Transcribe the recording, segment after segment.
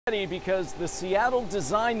Because the Seattle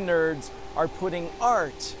design nerds are putting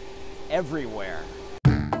art everywhere.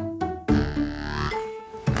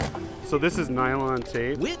 So this is nylon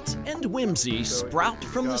tape. Wit and whimsy sprout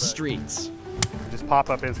from the streets Just pop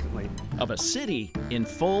up instantly. of a city in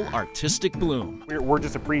full artistic bloom. We're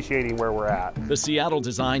just appreciating where we're at. The Seattle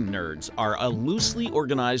Design Nerds are a loosely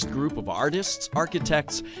organized group of artists,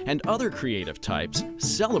 architects, and other creative types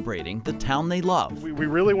celebrating the town they love. We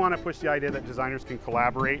really want to push the idea that designers can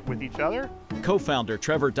collaborate with each other. Co-founder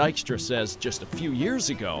Trevor Dykstra says just a few years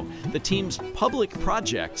ago, the team's public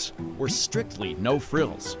projects were strictly no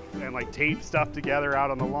frills. And like tape stuff together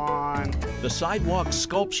out on the lawn. The sidewalk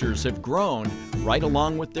sculptures have grown right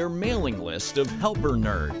along with their mailing list of helper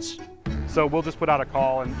nerds. So we'll just put out a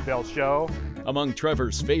call and they'll show. Among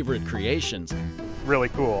Trevor's favorite creations, Really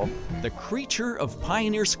cool. the creature of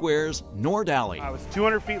Pioneer Square's Nord Alley. It was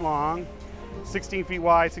 200 feet long, 16 feet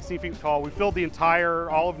wide, 16 feet tall. We filled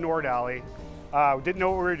all of Nord Alley. We didn't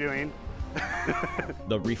know what we were doing.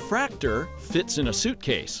 The refractor fits in a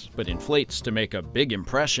suitcase, but inflates to make a big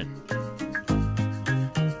impression.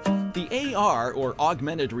 The AR, or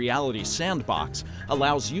Augmented Reality Sandbox,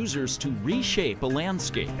 allows users to reshape a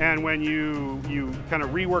landscape. And when you kind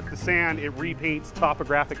of rework the sand, it repaints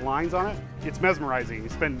topographic lines on it. It's mesmerizing. You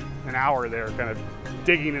spend an hour there kind of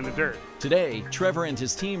digging in the dirt. Today, Trevor and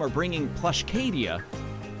his team are bringing Plushcadia,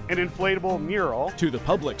 An inflatable mural. to the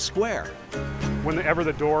public square. Whenever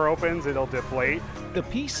the door opens, it'll deflate. The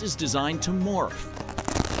piece is designed to morph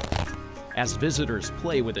as visitors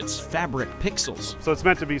play with its fabric pixels, So it's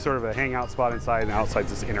meant to be sort of a hangout spot inside, and outside's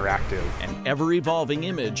this interactive. an ever-evolving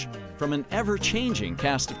image from an ever-changing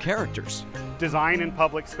cast of characters. Design in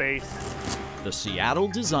public space. The Seattle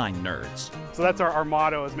Design Nerds. So that's our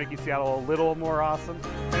motto, is making Seattle a little more awesome.